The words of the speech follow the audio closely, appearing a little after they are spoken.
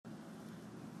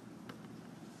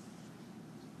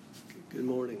Good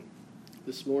morning.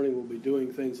 This morning we'll be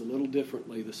doing things a little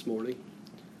differently this morning.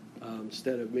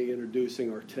 Instead of me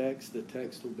introducing our text, the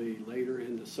text will be later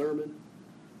in the sermon.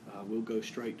 We'll go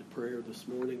straight to prayer this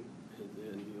morning, and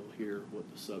then you'll hear what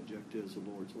the subject is the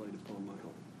Lord's laid upon my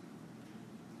heart.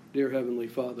 Dear Heavenly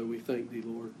Father, we thank Thee,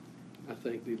 Lord. I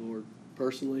thank Thee, Lord,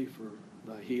 personally for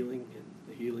Thy healing and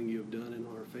the healing You have done in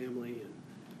our family and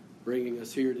bringing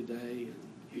us here today and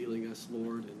healing us,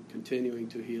 Lord, and continuing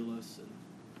to heal us. And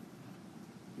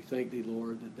we thank Thee,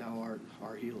 Lord, that Thou art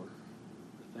our healer.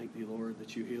 I thank Thee, Lord,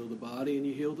 that You heal the body and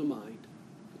You heal the mind,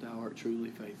 that Thou art truly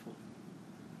faithful.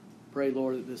 Pray,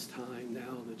 Lord, at this time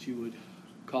now that You would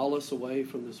call us away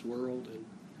from this world and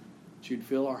that You'd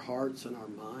fill our hearts and our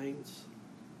minds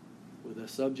with a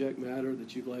subject matter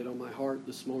that You've laid on my heart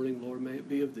this morning. Lord, may it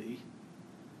be of Thee.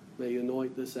 May You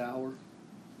anoint this hour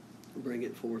and bring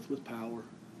it forth with power,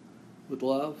 with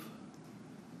love,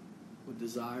 with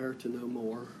desire to know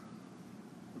more,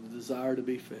 with a desire to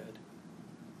be fed.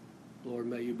 Lord,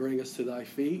 may You bring us to Thy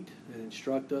feet and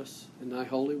instruct us in Thy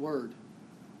holy word.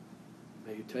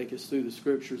 May You take us through the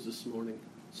scriptures this morning.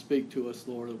 Speak to us,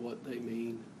 Lord, of what they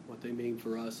mean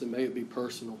for us, and may it be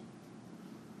personal.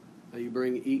 May You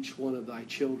bring each one of Thy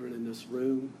children in this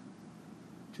room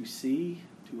to see,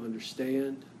 to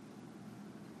understand,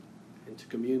 and to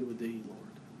commune with Thee, Lord.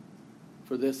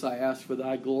 For this I ask for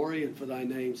Thy glory and for Thy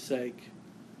name's sake.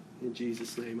 In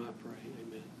Jesus' name I pray.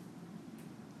 Amen.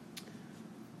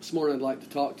 This morning I'd like to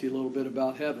talk to you a little bit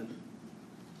about heaven.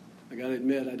 I got to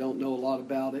admit, I don't know a lot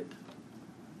about it.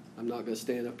 I'm not going to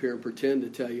stand up here and pretend to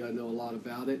tell you I know a lot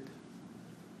about it.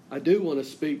 I do want to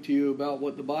speak to you about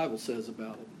what the Bible says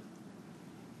about it.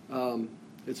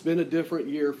 It's been a different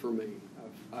year for me.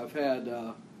 I've had,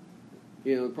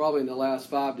 probably in the last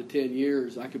 5 to 10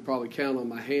 years, I could probably count on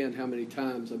my hand how many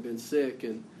times I've been sick.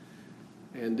 And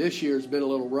this year's been a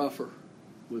little rougher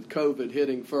with COVID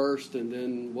hitting first and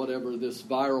then whatever this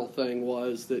viral thing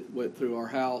was that went through our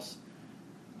house.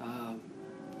 A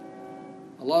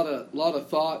lot of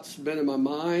thoughts been in my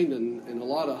mind and a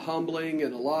lot of humbling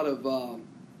and a lot of,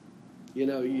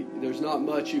 there's not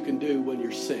much you can do when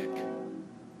you're sick.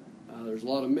 There's a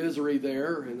lot of misery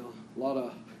there and a lot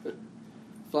of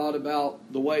thought about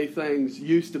the way things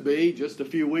used to be just a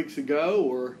few weeks ago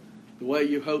or the way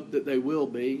you hope that they will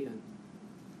be.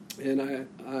 And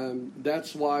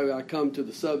that's why I come to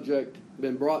the subject,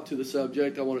 been brought to the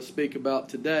subject I want to speak about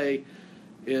today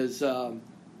is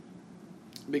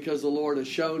because the Lord has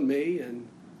shown me and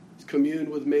communed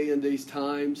with me in these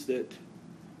times that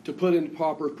to put in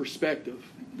proper perspective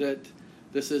that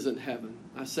this isn't heaven.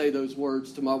 I say those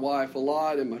words to my wife a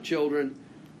lot and my children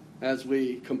as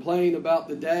we complain about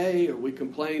the day or we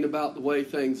complain about the way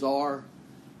things are.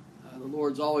 The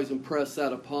Lord's always impressed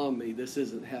that upon me. This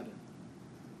isn't heaven.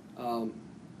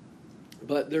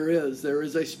 But there is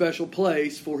a special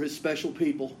place for His special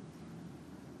people.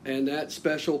 And that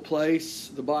special place,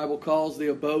 the Bible calls the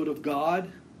abode of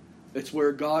God. It's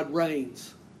where God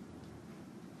reigns.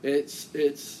 It's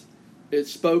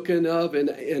spoken of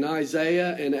in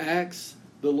Isaiah and Acts.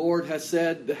 The Lord has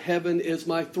said, "The heaven is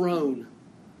my throne."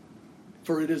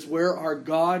 For it is where our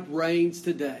God reigns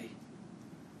today.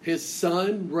 His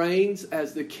Son reigns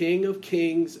as the King of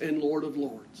kings and Lord of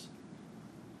lords.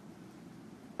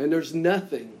 And there's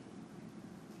nothing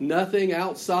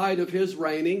outside of His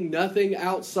reigning, nothing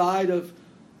outside of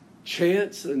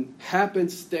chance and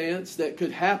happenstance that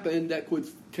could happen that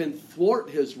can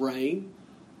thwart His reign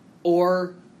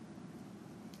or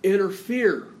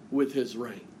interfere with His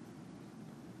reign.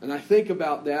 And I think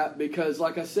about that because,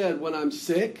 like I said, when I'm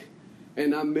sick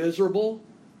and I'm miserable,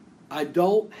 I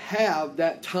don't have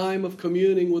that time of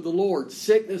communing with the Lord.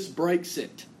 Sickness breaks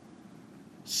it.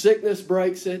 Sickness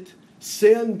breaks it.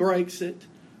 Sin breaks it.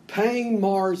 Pain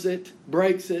mars it,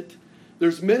 breaks it.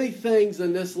 There's many things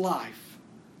in this life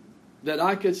that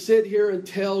I could sit here and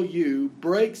tell you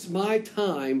breaks my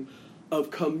time of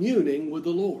communing with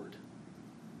the Lord.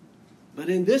 But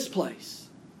in this place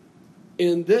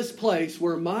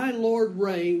where my Lord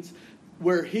reigns,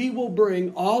 where He will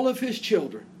bring all of His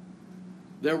children,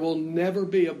 there will never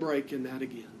be a break in that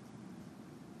again.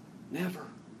 Never.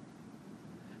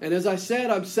 And as I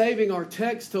said, I'm saving our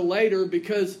text till later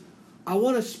because I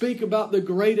want to speak about the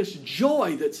greatest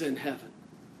joy that's in heaven.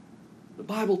 The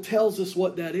Bible tells us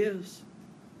what that is.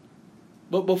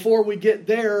 But before we get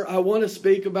there, I want to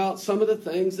speak about some of the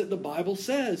things that the Bible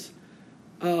says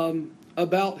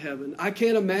about heaven. I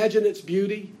can't imagine its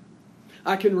beauty.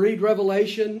 I can read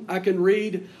Revelation. I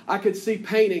could see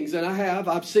paintings, and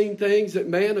I've seen things that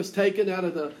man has taken out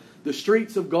of the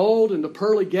streets of gold and the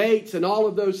pearly gates and all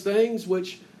of those things,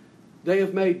 which they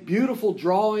have made beautiful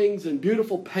drawings and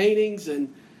beautiful paintings,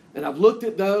 and And I've looked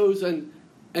at those, and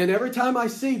every time I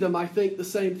see them, I think the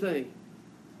same thing.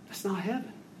 That's not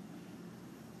heaven.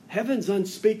 Heaven's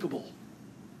unspeakable.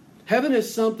 Heaven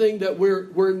is something that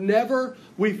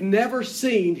we've never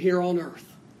seen here on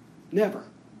earth. Never.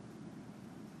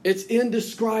 It's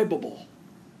indescribable.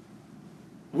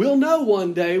 We'll know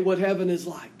one day what heaven is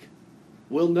like.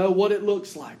 We'll know what it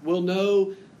looks like. We'll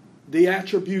know the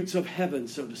attributes of heaven,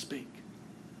 so to speak.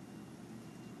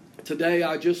 Today,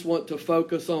 I just want to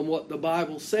focus on what the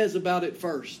Bible says about it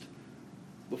first,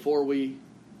 before we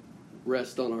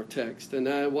rest on our text. And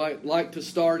I would like to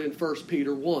start in 1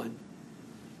 Peter 1,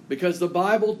 because the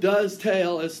Bible does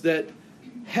tell us that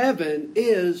heaven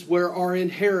is where our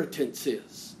inheritance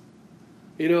is.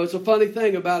 You know, it's a funny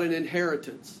thing about an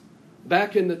inheritance.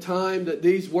 Back in the time that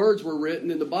these words were written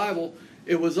in the Bible,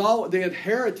 it was all the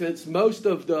inheritance. Most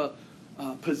of the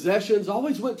possessions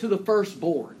always went to the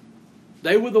firstborn.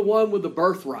 They were the one with the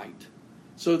birthright.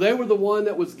 So they were the one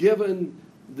that was given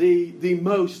the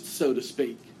most, so to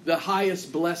speak, the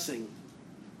highest blessing.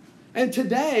 And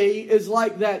today is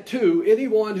like that too.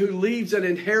 Anyone who leaves an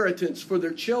inheritance for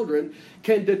their children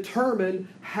can determine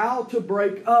how to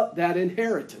break up that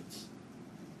inheritance.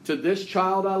 To this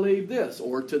child I leave this,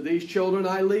 or to these children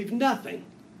I leave nothing.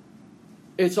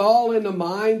 It's all in the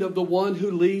mind of the one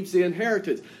who leaves the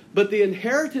inheritance. But the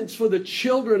inheritance for the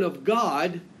children of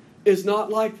God is not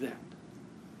like that.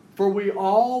 For we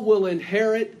all will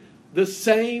inherit the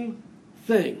same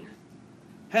thing.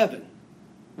 Heaven.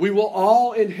 We will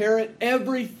all inherit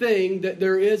everything that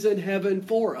there is in heaven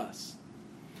for us.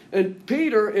 And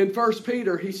Peter, in 1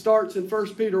 Peter, he starts in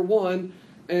 1 Peter 1,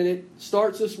 and it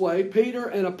starts this way. Peter,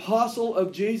 an apostle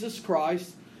of Jesus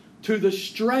Christ, to the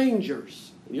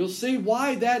strangers. And you'll see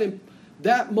why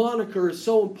that moniker is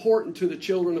so important to the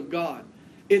children of God.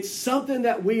 It's something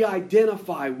that we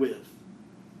identify with,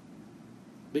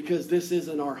 because this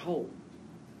isn't our home.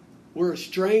 We're a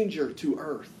stranger to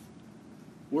earth.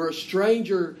 We're a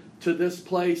stranger to this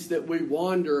place that we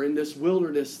wander in, this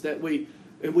wilderness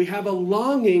and we have a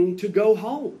longing to go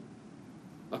home,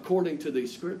 according to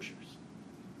these scriptures.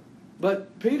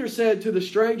 But Peter said to the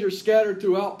strangers scattered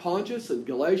throughout Pontus and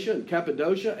Galatia and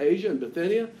Cappadocia, Asia and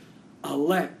Bithynia,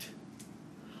 elect.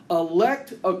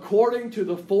 Elect according to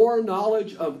the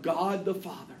foreknowledge of God the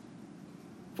Father.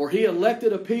 For he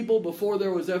elected a people before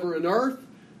there was ever an earth,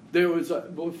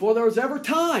 before there was ever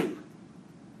time.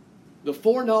 The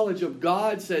foreknowledge of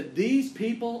God said, these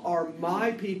people are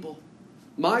my people.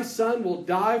 My Son will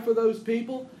die for those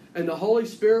people, and the Holy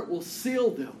Spirit will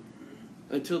seal them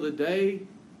until the day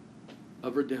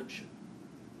of redemption.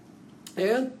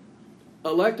 And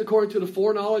elect according to the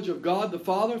foreknowledge of God the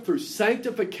Father through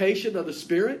sanctification of the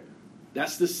Spirit.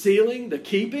 That's the sealing, the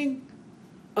keeping,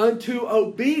 unto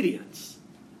obedience.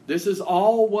 This is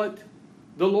all what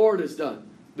the Lord has done.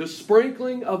 The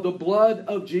sprinkling of the blood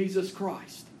of Jesus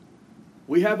Christ.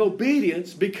 We have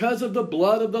obedience because of the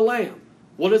blood of the Lamb.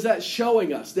 What is that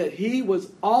showing us? That he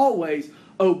was always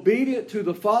obedient to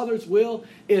the Father's will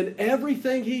in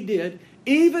everything he did,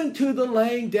 even to the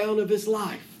laying down of his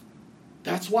life.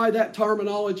 That's why that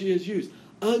terminology is used.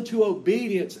 Unto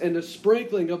obedience and the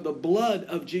sprinkling of the blood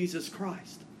of Jesus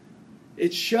Christ.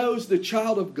 It shows the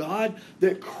child of God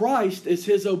that Christ is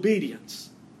his obedience.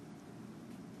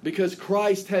 Because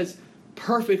Christ has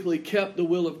perfectly kept the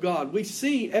will of God. We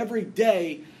see every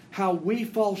day how we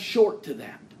fall short to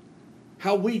that.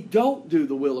 How we don't do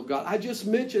the will of God. I just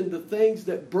mentioned the things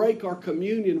that break our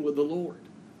communion with the Lord.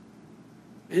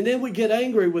 And then we get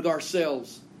angry with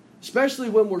ourselves. Especially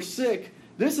when we're sick.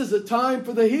 This is a time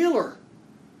for the healer.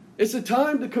 It's a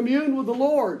time to commune with the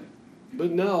Lord.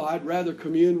 But no, I'd rather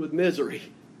commune with misery.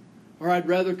 Or I'd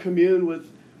rather commune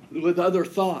with other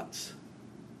thoughts.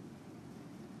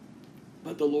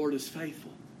 But the Lord is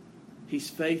faithful. He's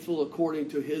faithful according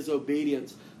to his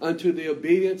obedience. Unto the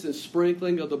obedience and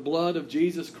sprinkling of the blood of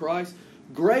Jesus Christ,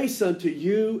 grace unto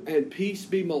you and peace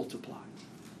be multiplied.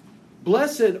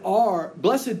 Blessed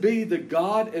be the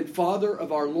God and Father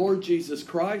of our Lord Jesus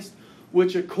Christ,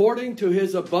 which according to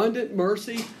his abundant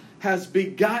mercy has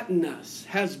begotten us,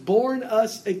 has born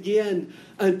us again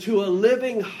unto a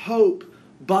living hope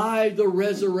by the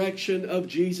resurrection of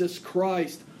Jesus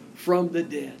Christ from the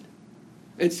dead.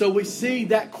 And so we see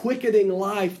that quickening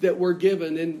life that we're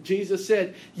given. And Jesus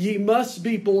said, ye must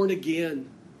be born again.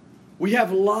 We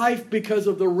have life because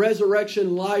of the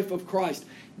resurrection life of Christ.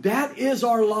 That is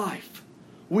our life.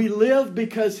 We live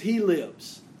because he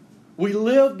lives. We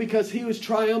live because he was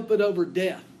triumphant over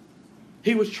death.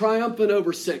 He was triumphant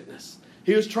over sickness.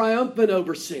 He was triumphant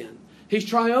over sin. He's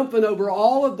triumphant over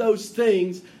all of those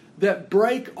things that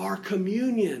break our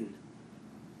communion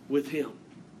with him.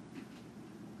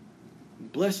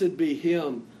 Blessed be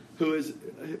Him who is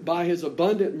by His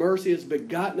abundant mercy has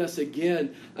begotten us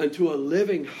again unto a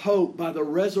living hope by the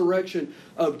resurrection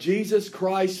of Jesus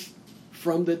Christ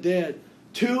from the dead,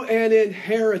 to an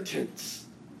inheritance.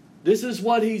 This is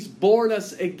what He's born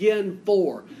us again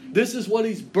for. This is what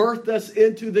He's birthed us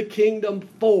into the kingdom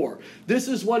for. This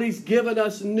is what He's given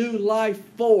us new life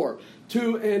for.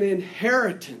 To an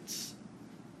inheritance.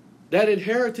 That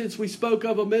inheritance we spoke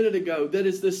of a minute ago, that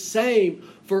is the same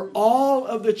for all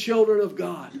of the children of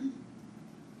God.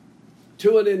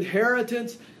 To an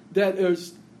inheritance that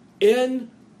is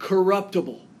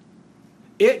incorruptible.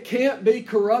 It can't be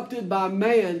corrupted by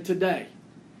man today.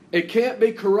 It can't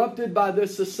be corrupted by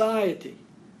this society.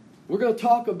 We're going to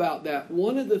talk about that.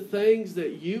 One of the things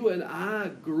that you and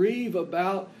I grieve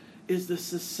about is the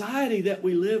society that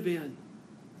we live in.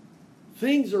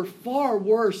 Things are far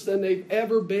worse than they've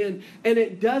ever been. And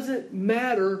it doesn't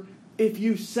matter if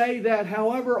you say that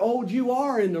however old you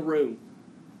are in the room.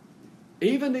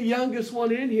 Even the youngest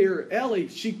one in here, Ellie,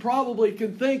 she probably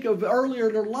can think of earlier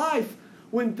in her life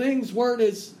when things weren't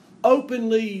as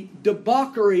openly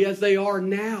debauchery as they are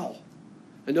now.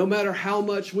 And no matter how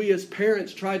much we as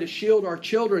parents try to shield our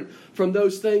children from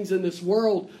those things in this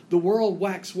world, the world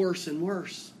waxes worse and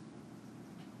worse.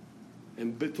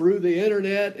 And through the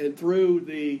internet and through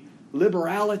the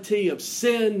liberality of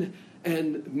sin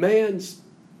and man's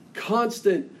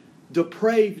constant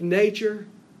depraved nature,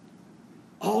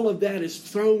 all of that is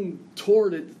thrown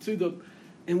toward it through the,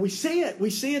 and we see it. We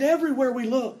see it everywhere we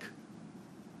look.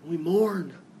 We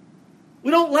mourn. We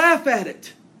don't laugh at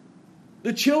it.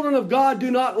 The children of God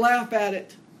do not laugh at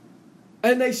it.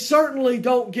 And they certainly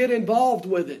don't get involved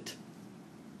with it.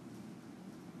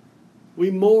 We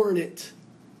mourn it.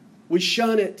 We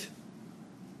shun it.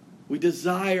 We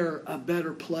desire a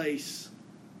better place.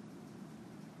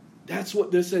 That's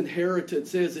what this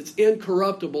inheritance is. It's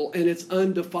incorruptible and it's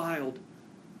undefiled.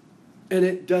 And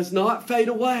it does not fade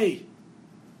away.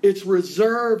 It's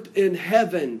reserved in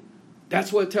heaven.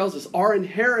 That's what it tells us. Our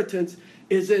inheritance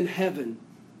is in heaven.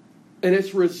 And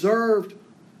it's reserved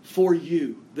for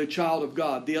you, the child of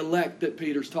God, the elect that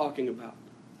Peter's talking about.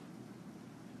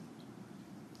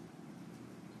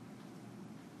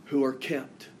 Who are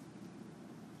kept.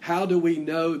 How do we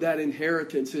know that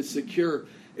inheritance is secure?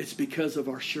 It's because of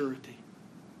our surety.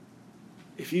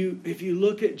 If you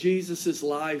look at Jesus'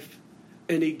 life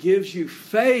and He gives you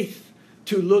faith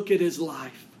to look at His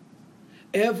life,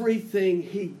 everything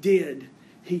He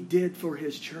did for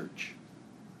His church.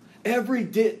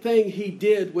 Everything He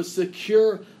did was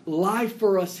secure life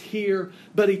for us here,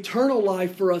 but eternal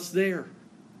life for us there.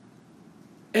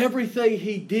 Everything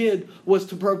He did was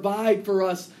to provide for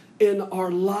us in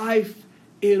our life,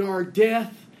 in our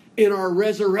death, in our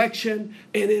resurrection,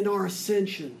 and in our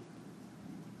ascension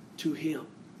to Him.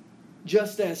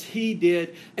 Just as He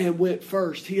did and went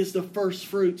first. He is the first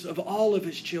fruits of all of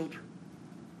His children.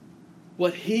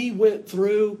 What He went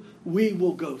through, we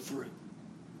will go through.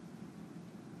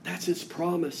 That's His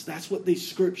promise. That's what these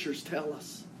scriptures tell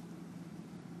us.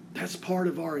 That's part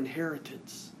of our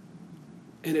inheritance.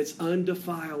 And it's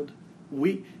undefiled.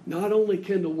 Not only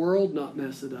can the world not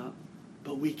mess it up,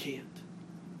 but we can't.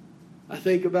 I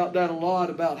think about that a lot,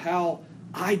 about how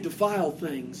I defile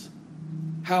things.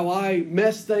 How I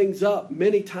mess things up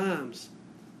many times.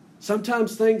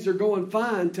 Sometimes things are going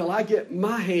fine till I get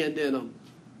my hand in them.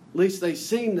 At least they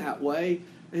seem that way.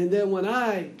 And then when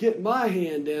I get my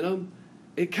hand in them,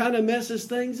 it kind of messes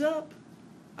things up.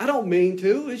 I don't mean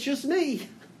to. It's just me.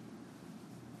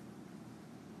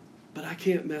 But I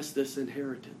can't mess this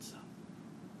inheritance up.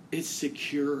 It's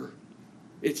secure.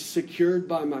 It's secured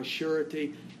by my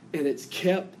surety. And it's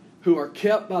kept, who are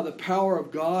kept by the power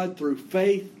of God through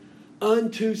faith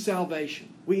unto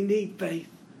salvation. We need faith.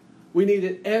 We need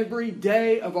it every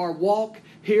day of our walk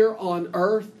here on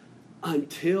earth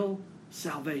until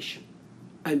salvation.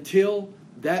 Until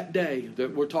that day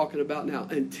that we're talking about now.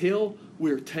 Until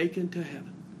we're taken to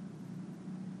heaven.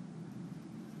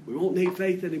 We won't need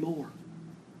faith anymore.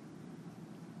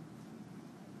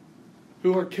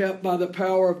 Who are kept by the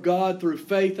power of God through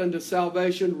faith unto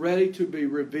salvation, ready to be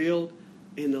revealed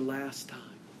in the last time.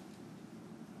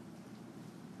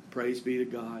 Praise be to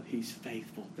God. He's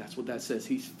faithful. That's what that says.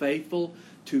 He's faithful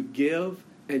to give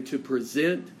and to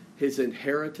present His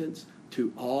inheritance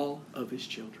to all of His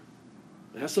children.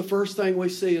 That's the first thing we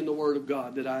see in the Word of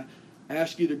God that I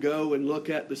ask you to go and look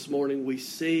at this morning. We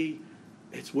see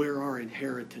it's where our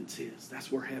inheritance is.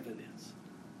 That's where heaven is.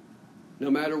 No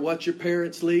matter what your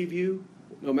parents leave you,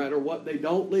 no matter what they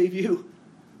don't leave you,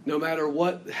 no matter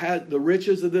what the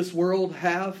riches of this world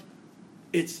have,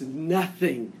 it's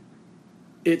nothing.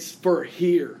 It's for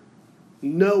here.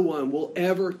 No one will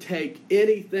ever take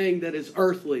anything that is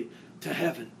earthly to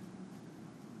heaven.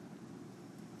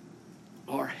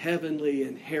 Our heavenly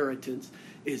inheritance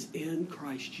is in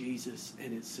Christ Jesus,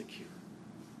 and it's secure.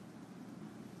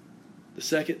 The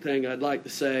second thing I'd like to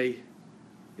say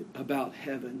about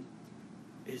heaven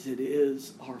is it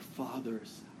is our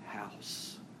Father's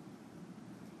house.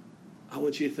 I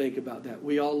want you to think about that.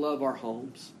 We all love our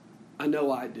homes. I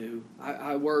know I do.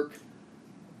 I work,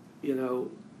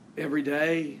 every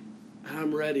day, and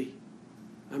I'm ready.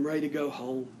 I'm ready to go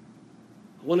home.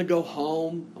 I want to go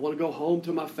home. I want to go home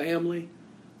to my family.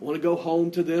 I want to go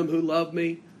home to them who love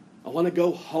me. I want to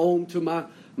go home to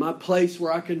my place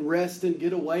where I can rest and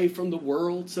get away from the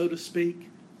world, so to speak.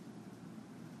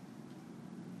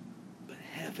 But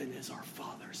heaven is our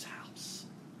Father's house.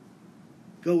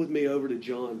 Go with me over to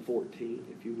John 14,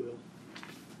 if you will.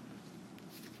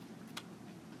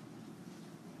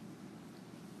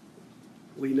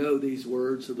 We know these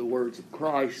words are the words of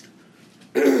Christ.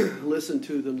 Listen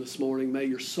to them this morning. May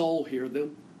your soul hear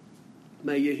them.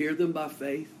 May you hear them by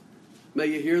faith. May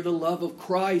you hear the love of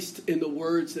Christ in the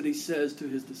words that he says to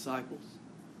his disciples.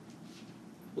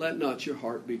 Let not your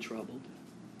heart be troubled.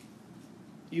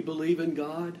 You believe in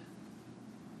God?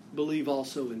 Believe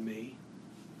also in me.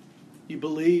 You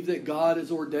believe that God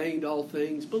has ordained all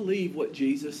things? Believe what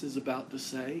Jesus is about to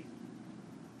say.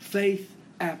 Faith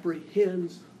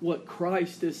apprehends what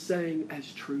Christ is saying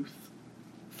as truth.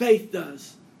 Faith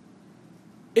does.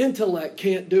 Intellect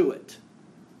can't do it.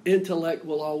 Intellect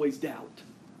will always doubt.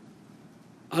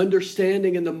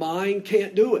 Understanding in the mind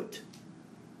can't do it.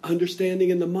 Understanding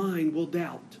in the mind will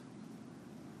doubt.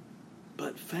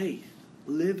 But faith,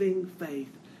 living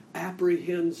faith,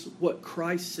 apprehends what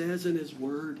Christ says in his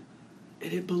word,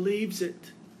 and it believes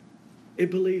it. It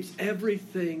believes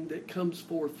everything that comes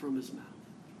forth from his mouth.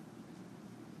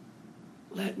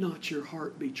 Let not your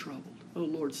heart be troubled. Oh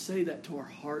Lord, say that to our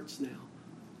hearts now.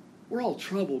 We're all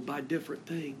troubled by different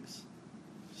things.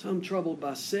 Some troubled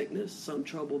by sickness, some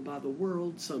troubled by the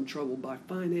world, some troubled by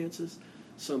finances,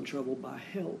 some troubled by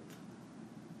health,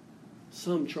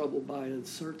 some troubled by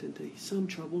uncertainty, some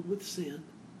troubled with sin.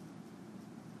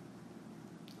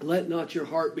 Let not your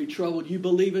heart be troubled. You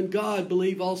believe in God,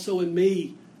 believe also in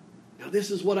me. Now this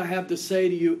is what I have to say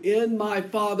to you. In my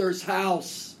Father's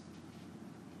house,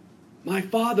 my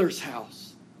Father's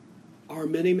house, are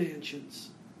many mansions.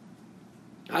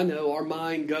 I know our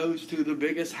mind goes to the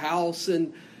biggest house,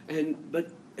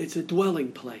 but it's a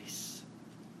dwelling place.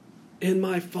 In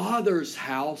my Father's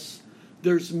house,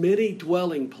 there's many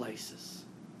dwelling places.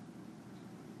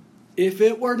 If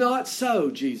it were not so,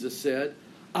 Jesus said,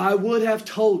 I would have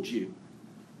told you.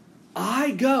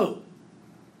 I go.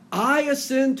 I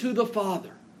ascend to the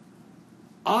Father.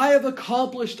 I have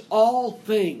accomplished all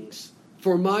things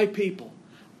for my people.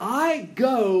 I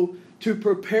go to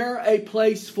prepare a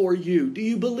place for you. Do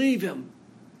you believe him?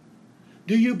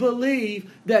 Do you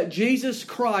believe that Jesus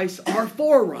Christ, our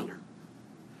forerunner,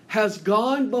 has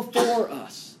gone before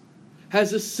us,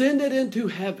 has ascended into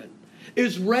heaven,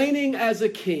 is reigning as a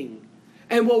king,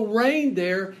 and will reign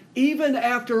there even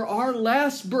after our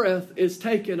last breath is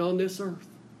taken on this earth?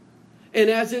 And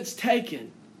as it's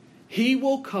taken, he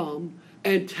will come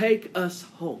and take us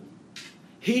home.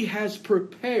 He has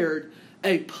prepared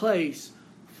a place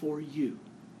for you,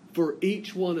 for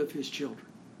each one of his children.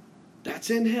 That's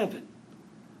in heaven.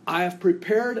 I have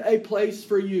prepared a place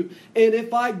for you. And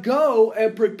if I go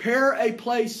and prepare a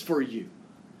place for you,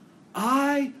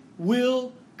 I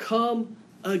will come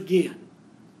again.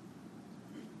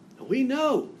 We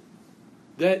know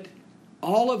that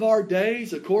all of our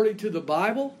days, according to the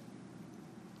Bible,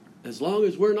 as long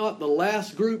as we're not the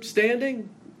last group standing,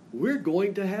 we're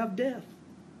going to have death.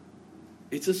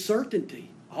 It's a certainty.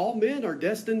 All men are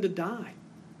destined to die.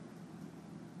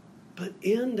 But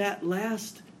in that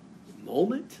last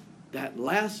moment, that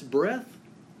last breath,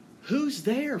 who's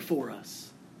there for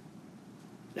us?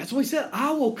 That's what he said.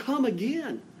 I will come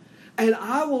again, and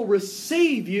I will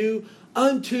receive you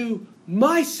unto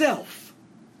myself.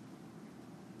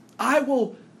 I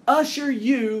will usher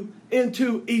you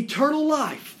into eternal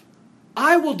life.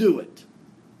 I will do it.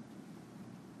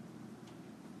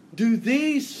 Do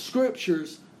these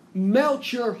scriptures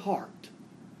melt your heart?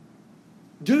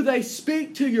 Do they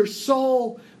speak to your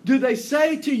soul? Do they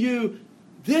say to you,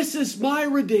 this is my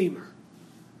Redeemer?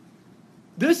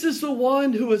 This is the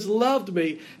one who has loved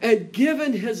me and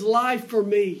given his life for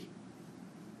me.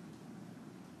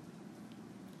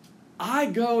 I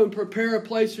go and prepare a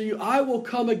place for you. I will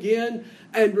come again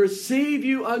and receive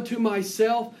you unto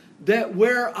myself, that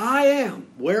where I am,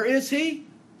 where is he?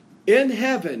 In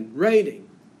heaven, reigning.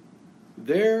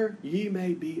 There ye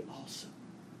may be also.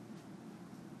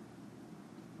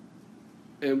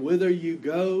 And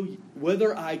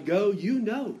whither I go, you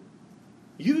know.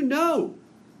 You know.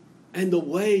 And the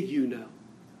way you know.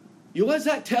 What does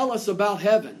that tell us about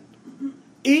heaven?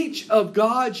 Each of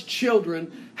God's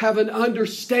children have an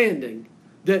understanding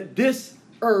that this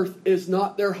earth is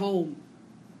not their home.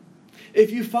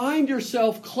 If you find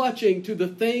yourself clutching to the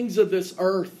things of this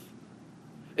earth,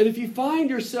 and if you find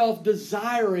yourself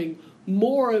desiring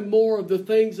more and more of the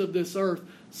things of this earth,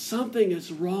 something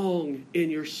is wrong in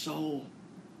your soul.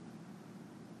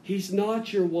 He's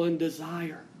not your one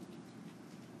desire.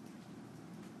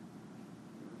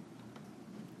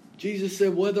 Jesus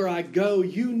said, whither I go,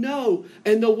 you know,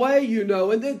 and the way you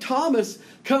know. And then Thomas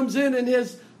comes in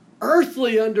his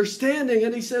earthly understanding,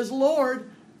 and he says, Lord,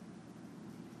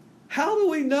 how do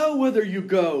we know whither you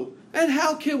go? And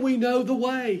how can we know the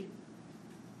way?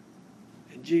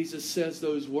 And Jesus says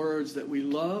those words that we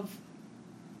love.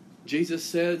 Jesus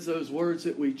says those words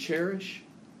that we cherish,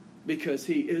 because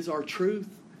He is our truth,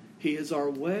 He is our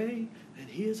way, and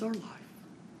He is our life.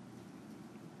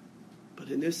 But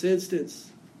in this instance,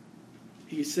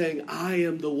 He's saying, I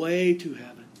am the way to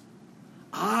heaven.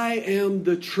 I am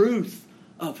the truth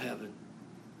of heaven.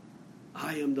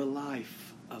 I am the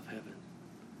life of heaven,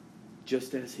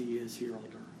 just as He is here on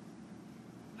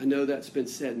earth. I know that's been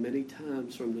said many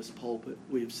times from this pulpit.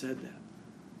 We have said that.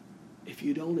 If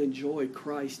you don't enjoy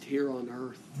Christ here on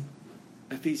earth,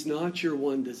 if He's not your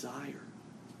one desire,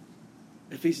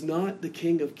 if He's not the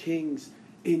King of Kings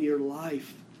in your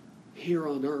life here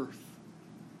on earth,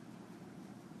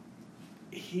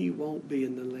 He won't be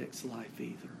in the next life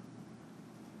either.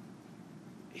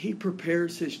 He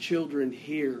prepares His children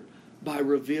here by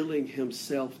revealing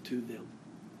Himself to them.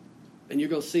 And you're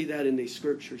going to see that in these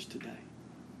scriptures today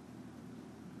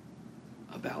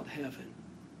about heaven.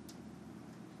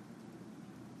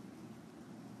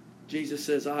 Jesus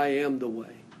says, I am the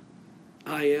way,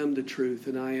 I am the truth,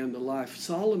 and I am the life.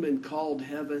 Solomon called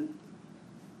heaven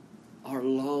our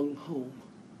long home.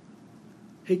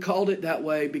 He called it that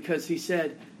way because he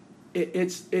said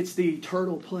it's the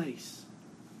eternal place.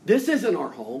 This isn't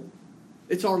our home.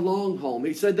 It's our long home.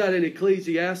 He said that in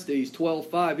Ecclesiastes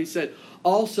 12:5. He said,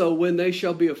 also when they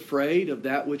shall be afraid of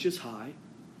that which is high,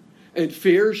 and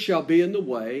fears shall be in the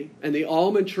way, and the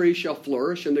almond tree shall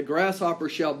flourish, and the grasshopper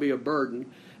shall be a burden,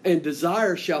 and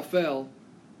desire shall fail,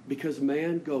 because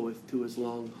man goeth to his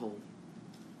long home.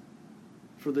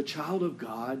 For the child of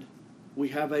God, we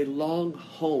have a long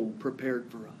home prepared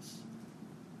for us.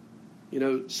 You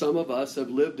know, some of us have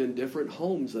lived in different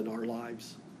homes in our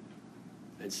lives.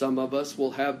 And some of us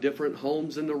will have different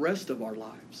homes in the rest of our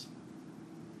lives.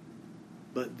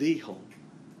 But the home,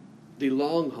 the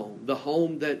long home, the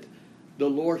home that the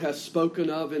Lord has spoken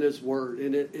of in His Word,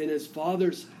 in His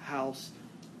Father's house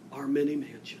are many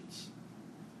mansions.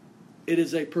 It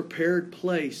is a prepared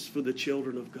place for the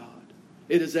children of God.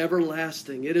 It is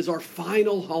everlasting. It is our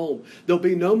final home. There'll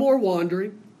be no more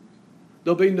wandering.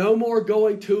 There'll be no more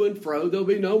going to and fro. There'll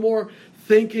be no more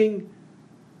thinking,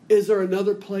 is there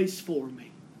another place for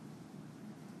me?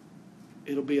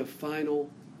 It'll be a final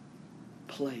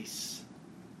place,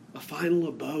 a final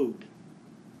abode,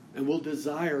 and we'll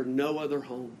desire no other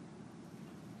home.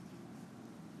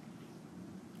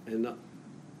 And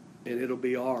it'll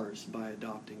be ours by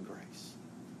adopting grace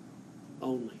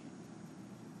only.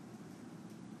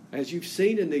 As you've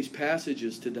seen in these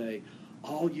passages today,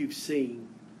 all you've seen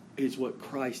is what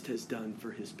Christ has done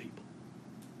for His people.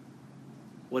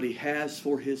 What He has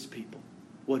for His people.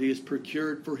 What He has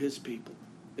procured for His people.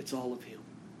 It's all of Him.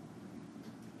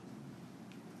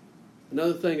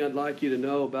 Another thing I'd like you to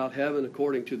know about heaven,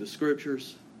 according to the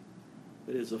Scriptures,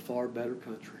 it is a far better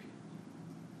country.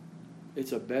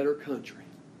 It's a better country.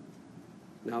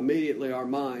 Now immediately our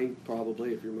mind,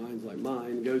 probably if your mind's like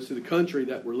mine, goes to the country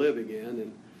that we're living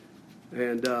in.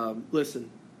 And listen,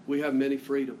 we have many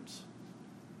freedoms.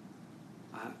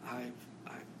 I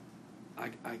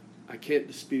can't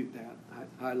dispute that.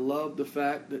 I love the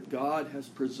fact that God has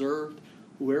preserved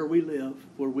where we live,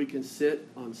 where we can sit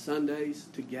on Sundays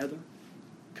together,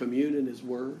 commune in His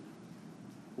Word.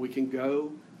 We can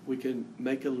go, we can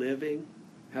make a living,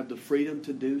 have the freedom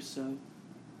to do so.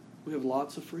 We have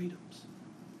lots of freedoms.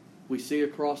 We see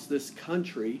across this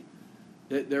country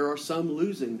that there are some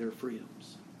losing their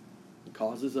freedoms. It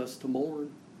causes us to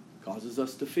mourn, causes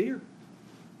us to fear,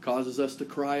 causes us to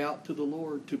cry out to the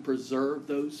Lord to preserve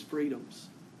those freedoms.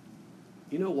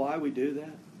 You know why we do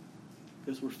that?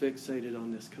 Because we're fixated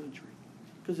on this country.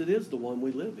 Because it is the one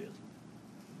we live in.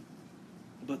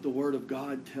 But the Word of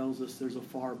God tells us there's a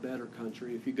far better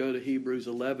country. If you go to Hebrews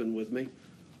 11 with me,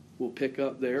 we'll pick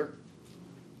up there.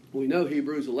 We know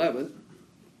Hebrews 11.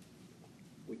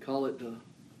 We call it the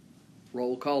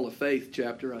roll call of faith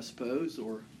chapter, I suppose,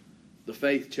 or the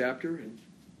faith chapter.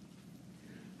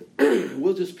 And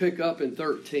we'll just pick up in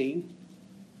 13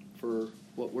 for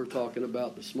what we're talking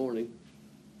about this morning.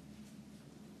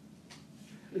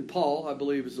 And Paul, I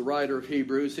believe, is the writer of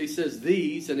Hebrews. He says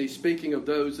these, and he's speaking of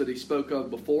those that he spoke of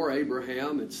before,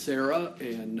 Abraham and Sarah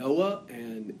and Noah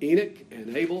and Enoch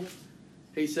and Abel.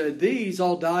 He said these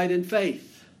all died in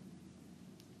faith.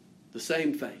 The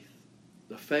same faith.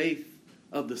 The faith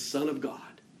of the Son of God.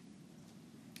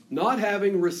 Not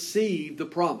having received the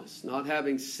promise. Not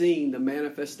having seen the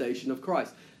manifestation of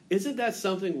Christ. Isn't that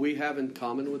something we have in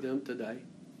common with them today?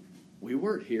 We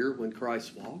weren't here when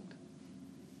Christ walked.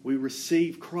 We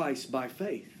receive Christ by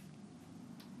faith.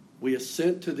 We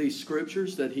assent to these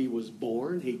scriptures that he was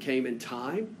born, he came in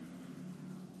time,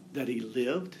 that he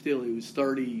lived till he was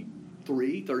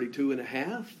 33, 32 and a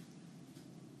half,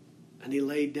 and he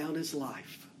laid down his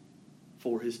life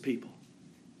for his people.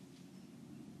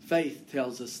 Faith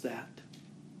tells us that.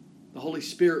 The Holy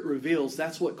Spirit reveals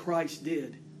that's what Christ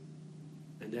did,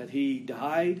 and that he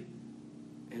died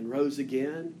and rose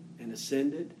again and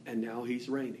ascended, and now he's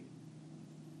reigning.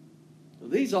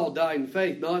 These all died in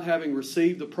faith, not having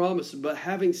received the promise, but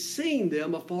having seen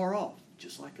them afar off,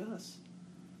 just like us.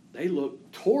 They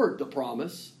looked toward the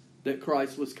promise that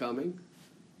Christ was coming.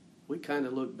 We kind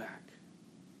of look back.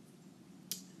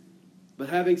 But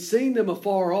having seen them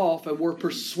afar off and were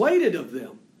persuaded of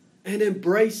them and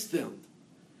embraced them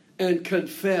and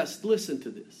confessed, listen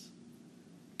to this,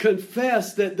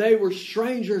 confessed that they were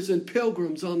strangers and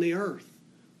pilgrims on the earth.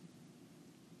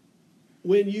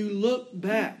 When you look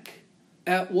back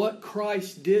at what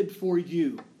Christ did for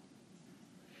you,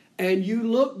 and you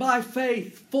look by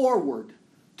faith forward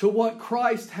to what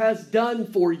Christ has done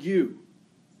for you,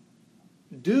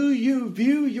 do you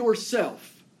view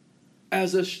yourself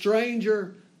as a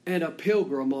stranger and a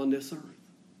pilgrim on this earth?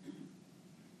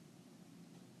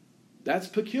 That's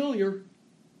peculiar,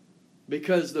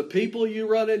 because the people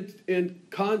you run in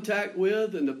contact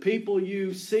with and the people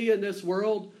you see in this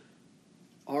world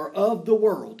are of the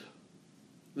world.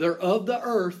 They're of the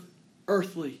earth,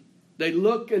 earthly. They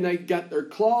look and they got their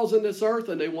claws in this earth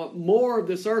and they want more of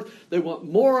this earth. They want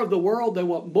more of the world. They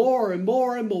want more and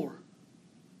more and more.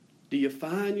 Do you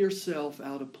find yourself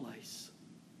out of place?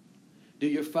 Do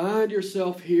you find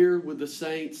yourself here with the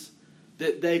saints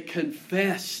that they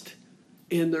confessed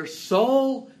in their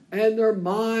soul and their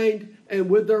mind and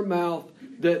with their mouth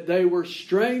that they were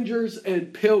strangers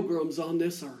and pilgrims on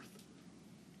this earth?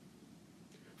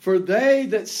 For they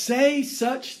that say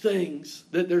such things,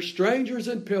 that they're strangers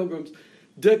and pilgrims,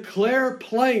 declare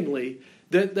plainly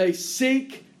that they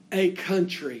seek a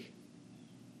country.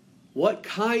 What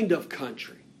kind of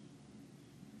country?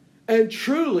 And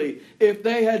truly, if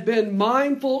they had been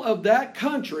mindful of that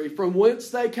country from whence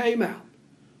they came out,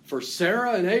 for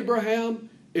Sarah and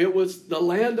Abraham, it was the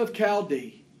land of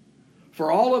Chaldee.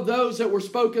 For all of those that were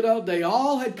spoken of, they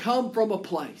all had come from a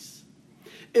place.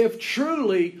 If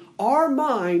truly our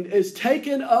mind is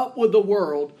taken up with the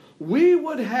world, we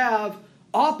would have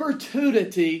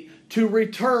opportunity to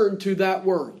return to that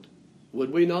world.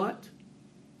 Would we not?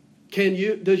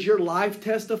 Does your life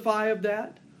testify of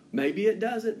that? Maybe it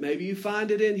doesn't. Maybe you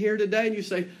find it in here today and you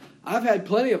say, I've had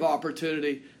plenty of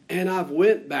opportunity and I've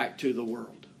went back to the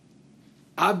world.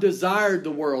 I've desired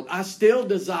the world. I still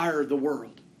desire the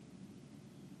world.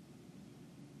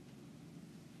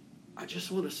 I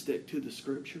just want to stick to the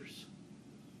Scriptures.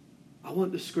 I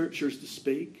want the Scriptures to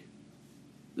speak.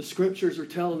 The Scriptures are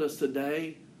telling us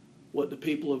today what the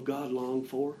people of God long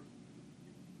for.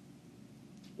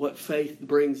 What faith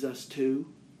brings us to.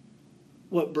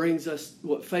 What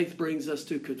faith brings us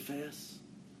to confess.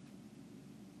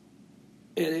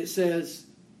 And it says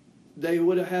they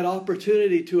would have had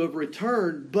opportunity to have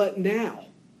returned, but now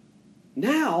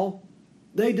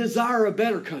they desire a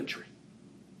better country.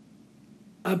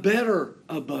 A better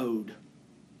abode.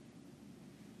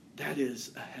 That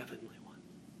is a heavenly one.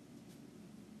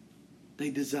 They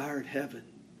desired heaven.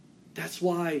 That's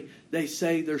why they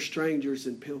say they're strangers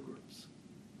and pilgrims.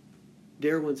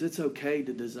 Dear ones, it's okay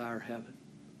to desire heaven.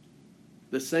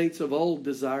 The saints of old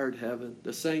desired heaven.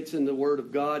 The saints in the Word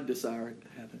of God desired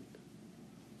heaven.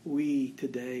 We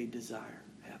today desire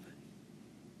heaven.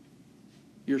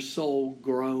 Your soul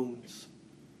groans.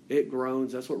 It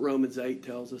groans. That's what Romans 8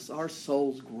 tells us. Our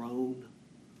souls groan.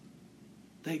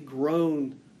 They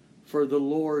groan for the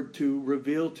Lord to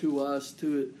reveal to us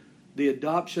to the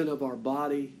adoption of our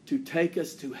body, to take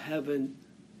us to heaven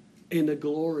in a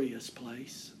glorious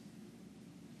place.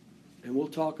 And we'll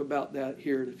talk about that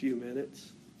here in a few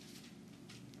minutes.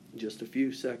 In just a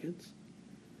few seconds.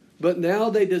 But now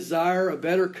they desire a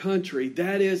better country,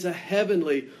 that is, a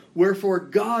heavenly. Wherefore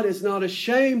God is not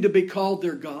ashamed to be called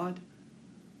their God.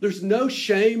 There's no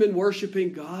shame in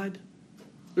worshiping God.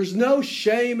 There's no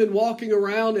shame in walking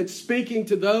around and speaking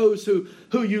to those who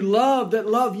you love, that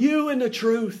love you in the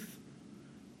truth,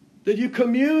 that you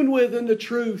commune with in the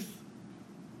truth.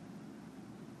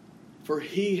 For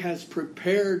He has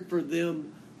prepared for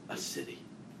them a city.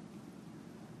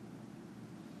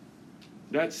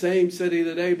 That same city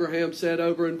that Abraham said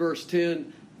over in verse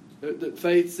 10, that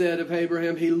faith said of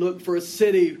Abraham, he looked for a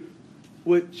city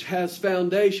which has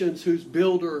foundations, whose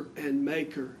builder and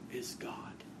maker is God.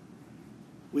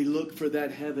 We look for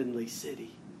that heavenly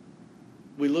city.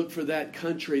 We look for that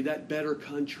country, that better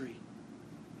country.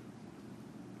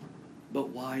 But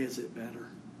why is it better?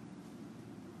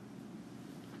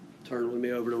 Turn with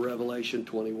me over to Revelation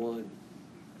 21.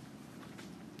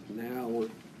 Now we're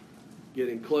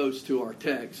getting close to our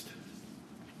text.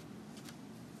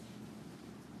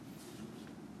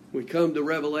 We come to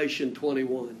Revelation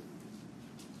 21.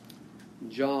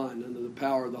 John, under the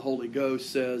power of the Holy Ghost,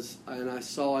 says, "And I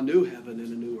saw a new heaven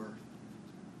and a new earth.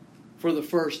 For the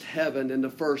first heaven and the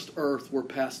first earth were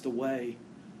passed away,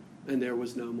 and there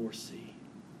was no more sea."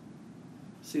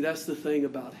 See, that's the thing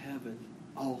about heaven.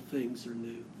 All things are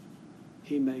new.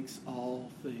 He makes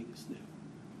all things new.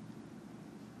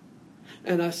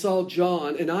 And I saw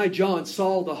John, and I, John,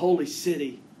 saw the holy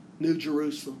city, New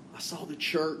Jerusalem. I saw the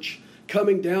church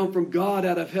coming down from God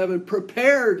out of heaven,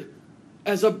 prepared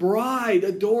as a bride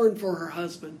adorned for her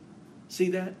husband. See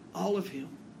that? All of Him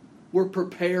were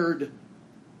prepared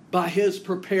by His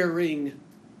preparing.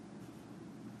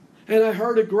 And I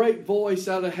heard a great voice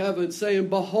out of heaven saying,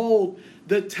 "Behold,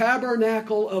 the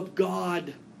tabernacle of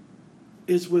God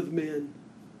is with men,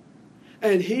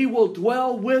 and He will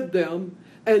dwell with them,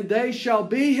 and they shall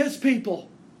be His people,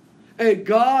 and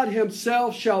God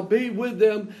Himself shall be with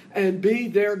them and be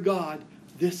their God."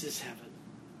 This is heaven.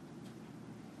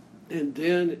 And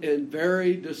then in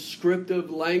very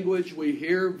descriptive language, we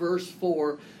hear verse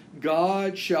 4,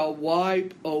 "God shall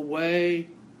wipe away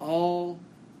all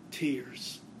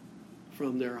tears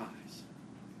from their eyes."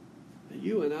 And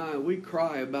you and I, we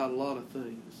cry about a lot of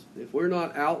things. If we're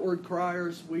not outward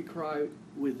criers, we cry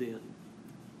within.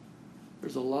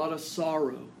 There's a lot of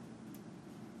sorrow.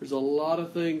 There's a lot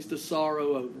of things to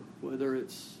sorrow over, whether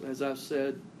it's, as I've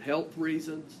said, health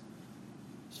reasons,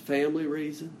 it's family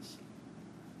reasons,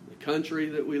 the country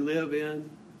that we live in.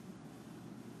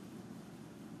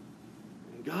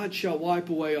 And God shall wipe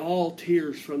away all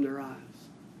tears from their eyes,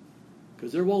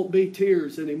 because there won't be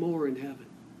tears anymore in heaven.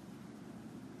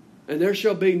 And there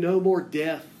shall be no more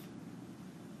death.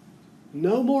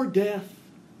 No more death.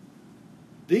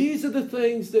 These are the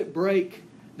things that break,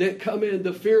 that come in,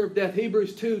 the fear of death.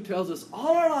 Hebrews 2 tells us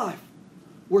all our life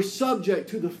we're subject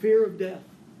to the fear of death.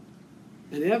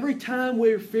 And every time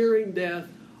we're fearing death,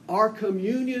 our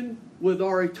communion with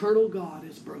our eternal God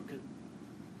is broken.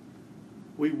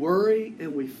 We worry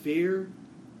and we fear,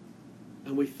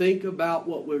 and we think about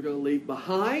what we're going to leave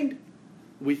behind.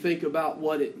 We think about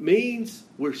what it means.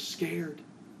 We're scared.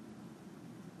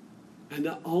 And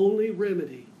the only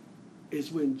remedy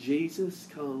is when Jesus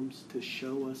comes to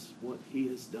show us what He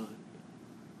has done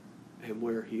and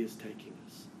where He is taking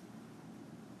us.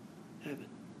 Heaven.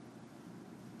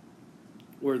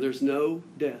 Where there's no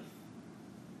death,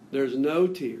 there's no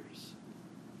tears,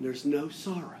 there's no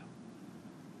sorrow.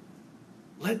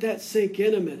 Let that sink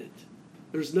in a minute.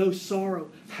 There's no sorrow.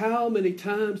 How many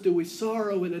times do we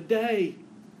sorrow in a day?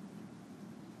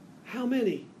 How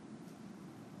many?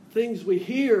 Things we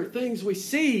hear, things we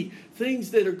see,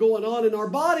 things that are going on in our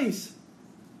bodies.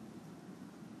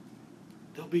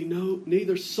 There'll be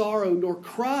neither sorrow nor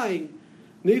crying,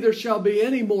 neither shall be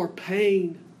any more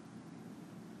pain.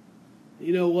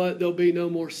 You know what? There'll be no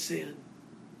more sin.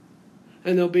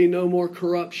 And there'll be no more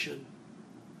corruption.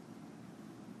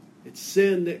 It's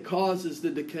sin that causes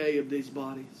the decay of these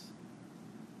bodies.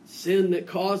 Sin that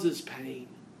causes pain.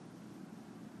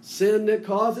 Sin that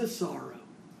causes sorrow.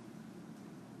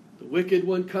 The wicked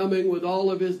one coming with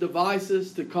all of his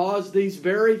devices to cause these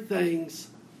very things.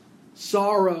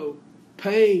 Sorrow,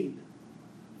 pain.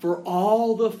 For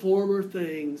all the former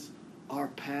things are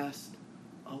passed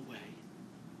away.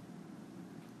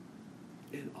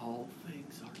 And all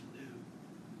things are new.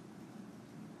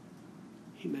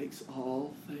 He makes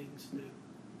all things new.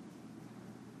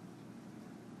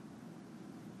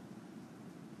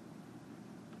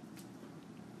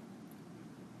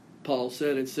 Paul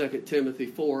said in 2 Timothy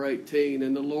 4:18,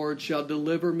 "And the Lord shall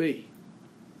deliver me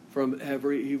from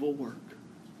every evil work,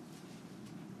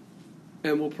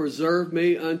 and will preserve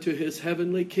me unto His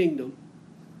heavenly kingdom,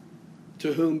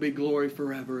 to whom be glory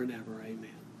forever and ever. Amen.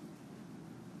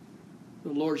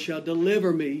 The Lord shall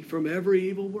deliver me from every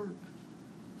evil work,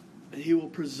 and He will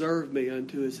preserve me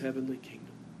unto His heavenly kingdom.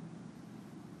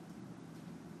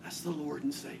 That's the Lord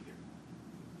and Savior.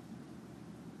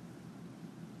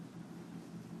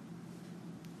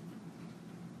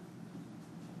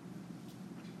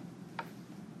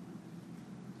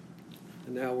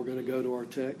 And now we're going to go to our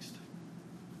text.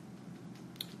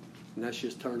 And that's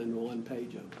just turning one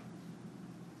page over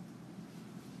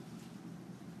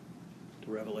to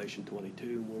Revelation 22,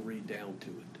 and we'll read down to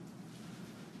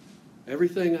it.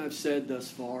 Everything I've said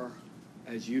thus far,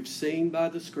 as you've seen by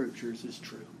the Scriptures, is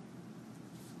true.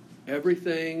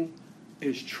 Everything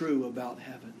is true about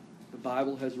heaven. The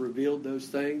Bible has revealed those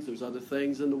things. There's other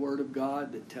things in the Word of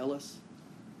God that tell us.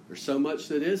 There's so much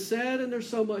that is said, and there's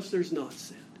so much there's not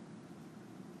said.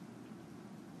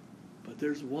 But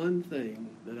there's one thing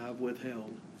that I've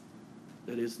withheld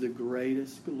that is the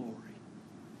greatest glory.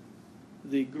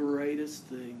 The greatest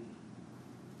thing.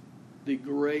 The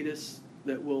greatest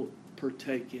that we'll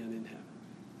partake in heaven.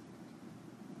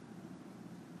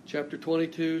 Chapter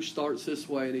 22 starts this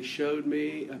way. And He showed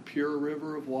me a pure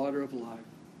river of water of life,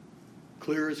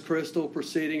 clear as crystal,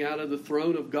 proceeding out of the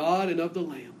throne of God and of the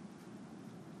Lamb.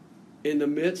 In the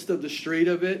midst of the street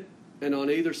of it, and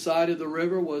on either side of the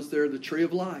river, was there the tree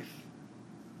of life,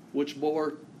 which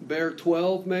bare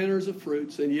 12 manners of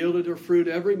fruits, and yielded her fruit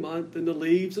every month, and the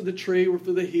leaves of the tree were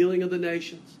for the healing of the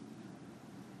nations.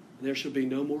 And there shall be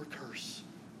no more curse.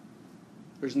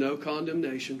 There's no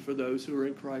condemnation for those who are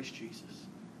in Christ Jesus.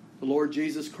 The Lord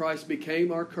Jesus Christ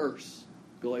became our curse.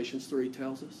 Galatians 3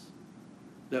 tells us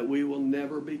that we will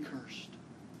never be cursed.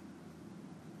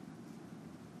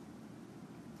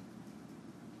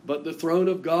 But the throne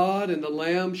of God and the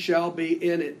Lamb shall be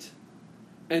in it,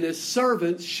 and His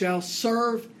servants shall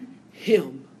serve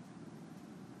Him.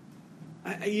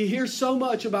 You hear so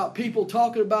much about people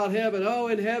talking about heaven. Oh,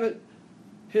 in heaven,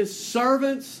 His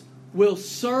servants will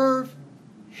serve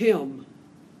Him.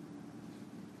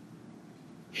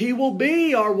 He will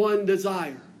be our one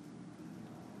desire.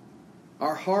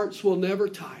 Our hearts will never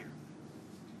tire.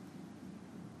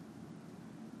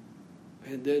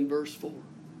 And then verse 4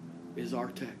 is our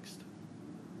text.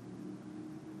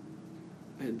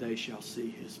 And they shall see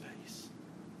His face.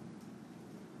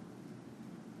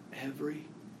 Every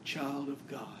child of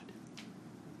God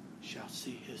shall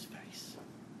see His face.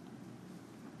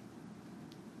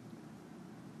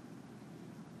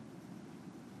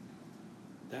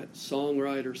 That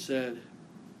songwriter said,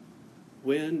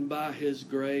 when by His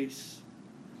grace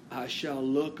I shall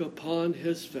look upon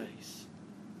His face,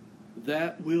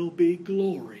 that will be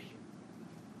glory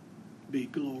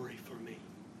for me.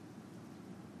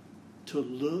 To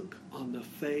look on the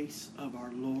face of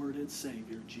our Lord and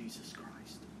Savior, Jesus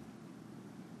Christ.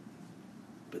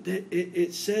 But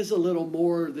it says a little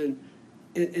more than,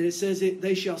 and it says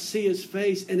they shall see His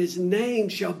face, and His name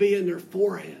shall be in their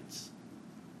foreheads.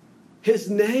 His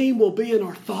name will be in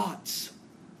our thoughts.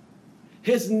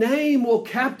 His name will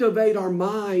captivate our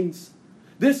minds.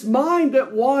 This mind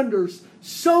that wanders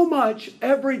so much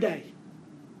every day.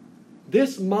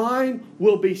 This mind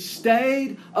will be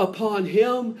stayed upon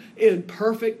Him in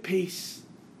perfect peace.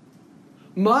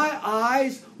 My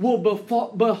eyes will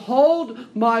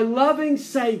behold my loving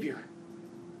Savior.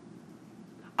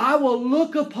 I will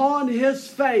look upon His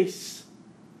face.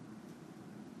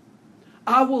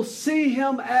 I will see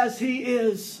Him as He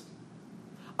is.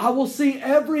 I will see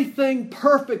everything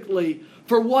perfectly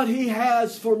for what He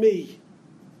has for me.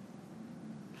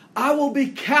 I will be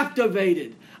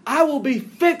captivated. I will be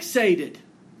fixated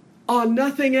on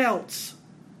nothing else.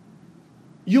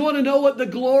 You want to know what the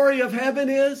glory of heaven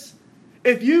is?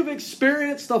 If you've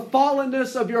experienced the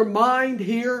fallenness of your mind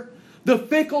here, the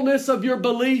fickleness of your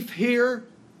belief here,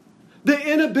 the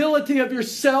inability of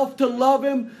yourself to love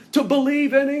Him, to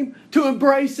believe in Him, to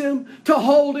embrace Him, to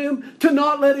hold Him, to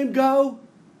not let Him go.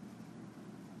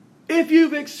 If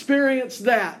you've experienced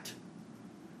that,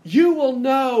 you will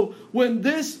know when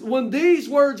these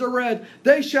words are read,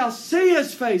 they shall see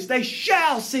His face. They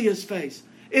shall see His face.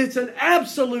 It's an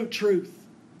absolute truth.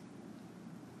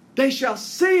 They shall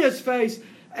see His face,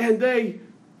 and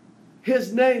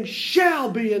His name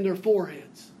shall be in their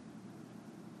foreheads.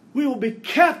 We will be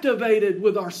captivated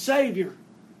with our Savior.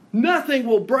 Nothing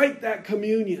will break that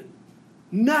communion.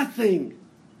 Nothing.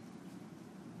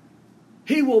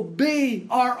 He will be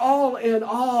our all in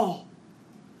all.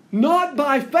 Not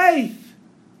by faith,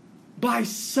 by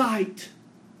sight.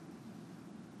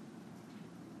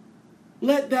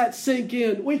 Let that sink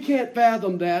in. We can't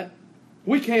fathom that.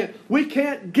 We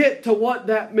can't get to what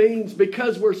that means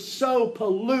because we're so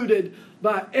polluted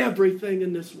by everything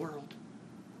in this world.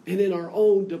 and in our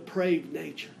own depraved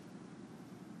nature.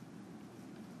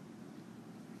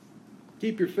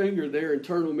 Keep your finger there and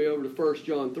turn with me over to 1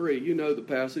 John 3. You know the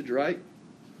passage, right?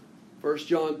 1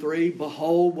 John 3,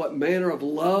 behold, what manner of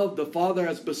love the Father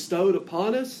has bestowed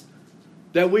upon us,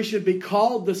 that we should be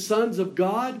called the sons of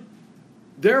God.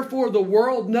 Therefore the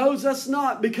world knows us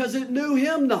not, because it knew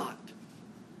Him not.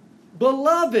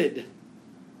 Beloved,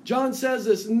 John says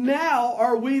this, now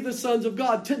are we the sons of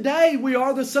God. Today we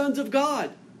are the sons of God.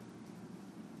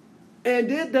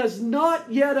 And it does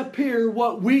not yet appear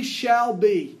what we shall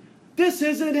be. This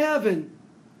isn't heaven.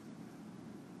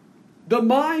 The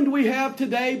mind we have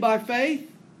today by faith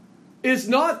is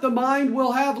not the mind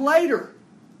we'll have later.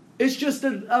 It's just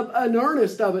an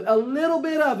earnest of it, a little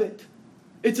bit of it.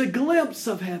 It's a glimpse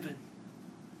of heaven.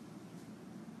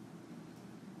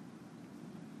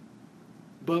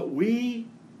 But we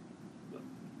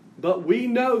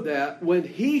know that when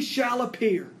He shall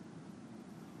appear,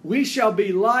 we shall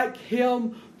be like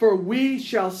Him, for we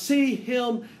shall see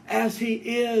Him as He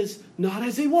is, not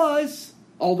as He was,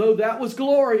 although that was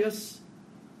glorious.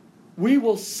 We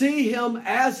will see Him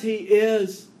as He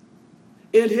is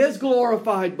in His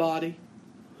glorified body.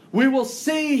 We will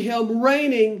see Him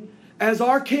reigning as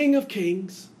our King of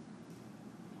Kings.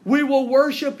 We will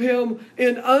worship Him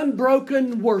in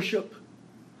unbroken worship.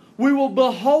 We will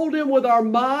behold Him with our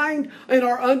mind and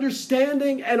our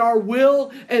understanding and our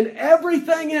will, and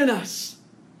everything in us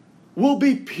will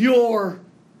be pure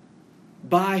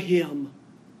by Him.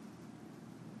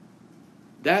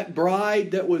 That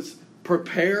bride that was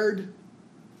prepared,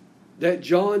 that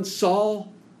John saw,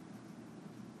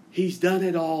 He's done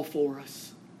it all for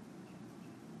us.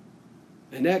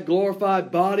 And that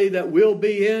glorified body that we'll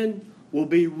be in will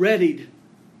be readied.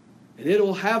 And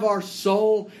it'll have our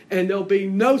soul, and there'll be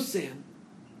no sin.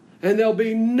 And there'll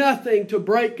be nothing to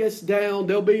break us down.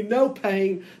 There'll be no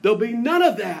pain. There'll be none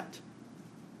of that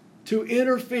to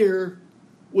interfere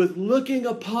with looking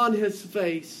upon His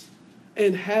face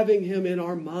and having Him in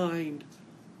our mind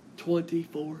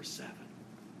 24/7.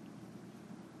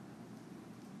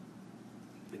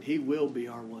 And He will be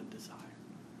our one desire.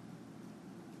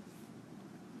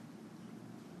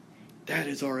 That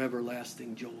is our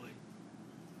everlasting joy.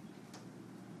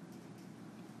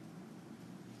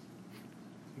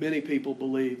 Many people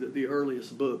believe that the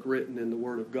earliest book written in the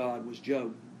Word of God was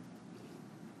Job.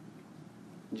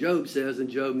 Job says in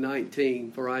Job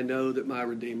 19, for I know that my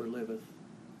Redeemer liveth,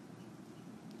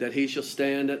 that He shall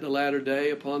stand at the latter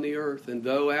day upon the earth, and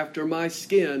though after my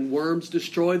skin worms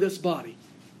destroy this body,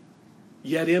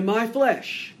 yet in my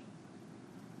flesh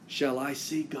shall I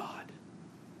see God.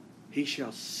 He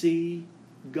shall see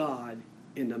God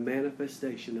in the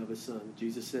manifestation of His Son.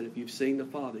 Jesus said, if you've seen the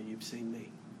Father, you've seen me.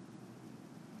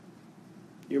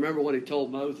 You remember what He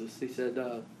told Moses? He said,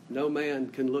 no man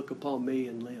can look upon me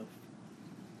and live.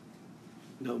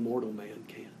 No mortal man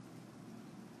can.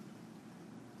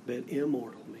 But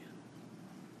immortal men,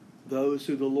 those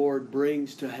who the Lord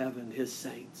brings to heaven, His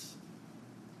saints,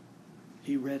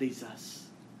 He readies us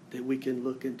that we can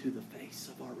look into the face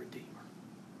of our Redeemer.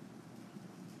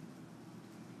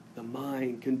 The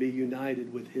mind can be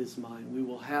united with His mind. We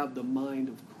will have the mind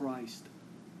of Christ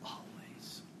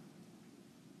always.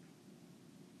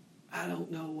 I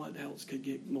don't know what else could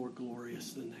get more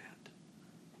glorious than that.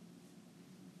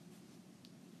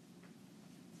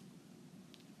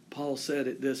 Paul said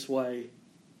it this way.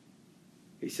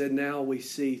 He said, now we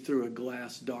see through a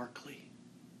glass darkly.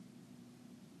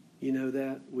 You know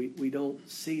that? We don't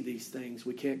see these things.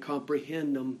 We can't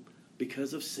comprehend them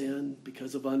because of sin,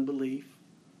 because of unbelief.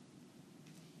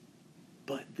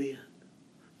 But then,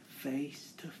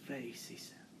 face to face, he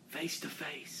said, face to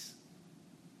face.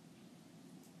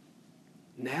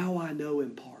 Now I know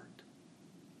in part,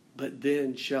 but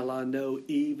then shall I know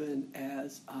even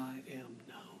as I am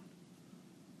known.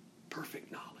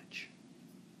 Perfect knowledge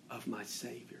of my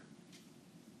Savior.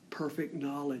 Perfect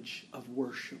knowledge of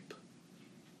worship.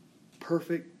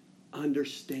 Perfect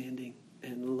understanding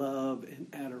and love and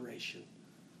adoration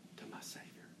to my Savior.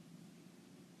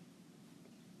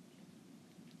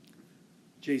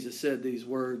 Jesus said these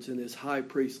words in His high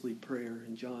priestly prayer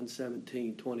in John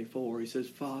 17:24. He says,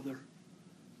 Father,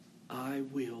 I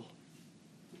will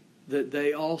that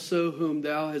they also whom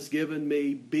Thou hast given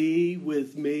me be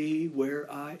with me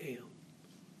where I am.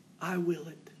 I will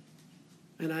it.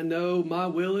 And I know my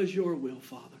will is your will,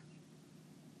 Father.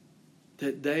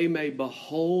 That they may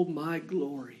behold my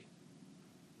glory,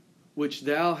 which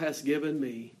Thou hast given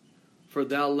me, for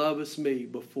Thou lovest me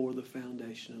before the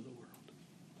foundation of the world.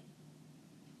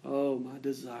 Oh, my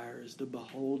desire is to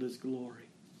behold His glory.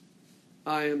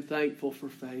 I am thankful for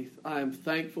faith. I am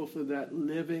thankful for that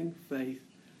living faith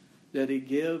that he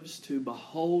gives to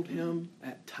behold him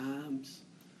at times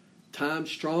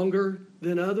stronger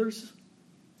than others.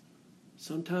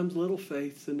 Sometimes little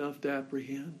faith's enough to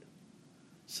apprehend.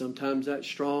 Sometimes that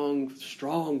strong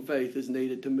faith is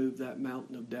needed to move that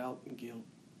mountain of doubt and guilt.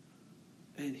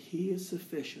 And he is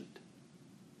sufficient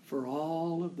for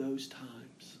all of those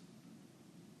times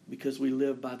because we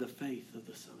live by the faith of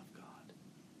the Son of God.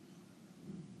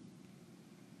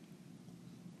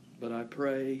 But I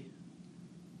pray,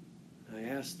 I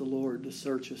ask the Lord to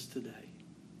search us today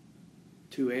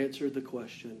to answer the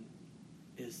question,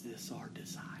 is this our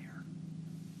desire?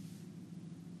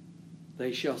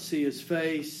 They shall see his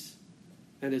face,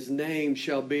 and his name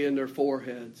shall be in their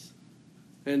foreheads,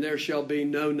 and there shall be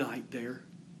no night there,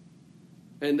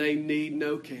 and they need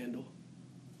no candle,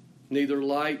 neither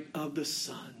light of the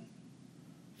sun.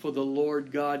 For the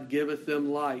Lord God giveth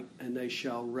them light, and they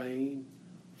shall reign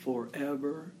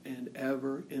forever and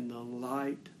ever in the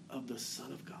light of the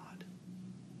Son of God,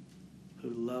 who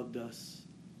loved us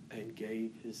and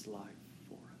gave his life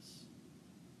for us.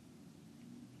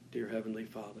 Dear Heavenly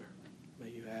Father, may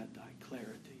you add thy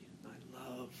clarity, thy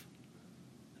love,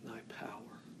 and thy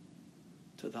power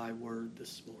to thy word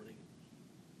this morning.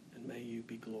 And may you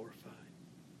be glorified.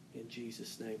 In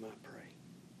Jesus' name I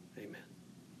pray. Amen.